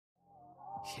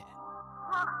Yeah.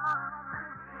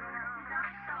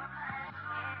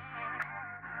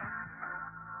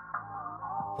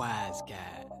 Wise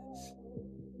guys,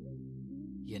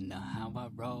 you know how I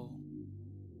roll.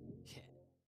 Yeah.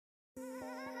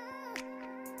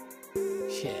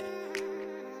 Yeah.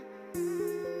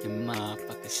 You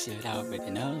motherfuckers should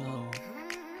already know.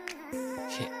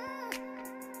 Yeah.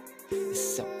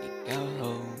 It's so we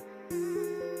go.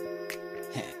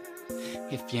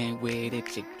 If you ain't with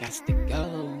it, you got to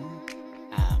go.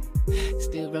 I'm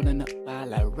still rolling up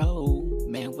while I roll.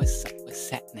 Man, what's up? What's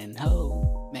happening,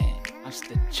 ho? Man, I'm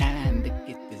still trying to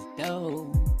get this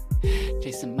dough.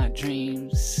 Chasing my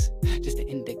dreams, just the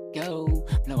indigo.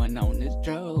 Blowing on this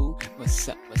dro. What's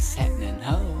up? What's happening,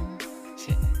 ho?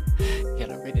 Shit,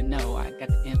 y'all already know. I got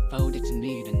the info that you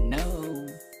need to know.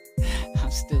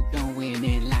 I'm still going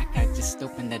in like I just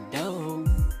opened the door.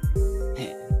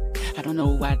 I don't know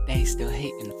why they still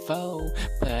hating the foe,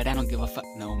 but I don't give a fuck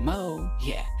no more.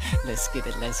 Yeah, let's get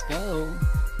it, let's go.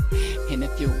 And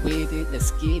if you're with it,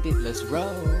 let's get it, let's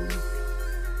roll.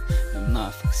 You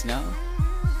motherfuckers know.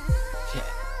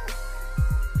 Yeah.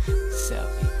 So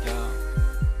we go.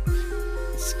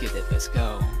 Let's get it, let's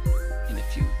go. And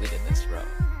if you with it, let's roll.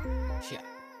 Yeah.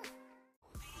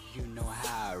 You know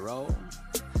how I roll.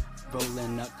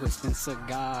 Rolling up, twisting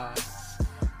cigars.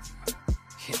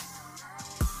 Yeah.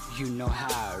 You know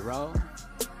how I roll.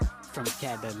 From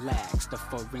Cadillacs to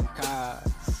foreign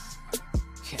cars.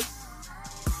 Yeah.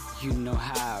 You know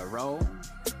how I roll.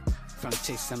 From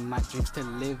chasing my dreams to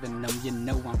living them, you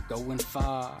know I'm going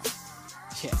far.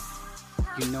 Yeah.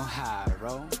 You know how I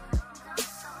roll.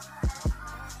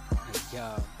 Hey,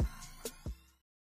 yo.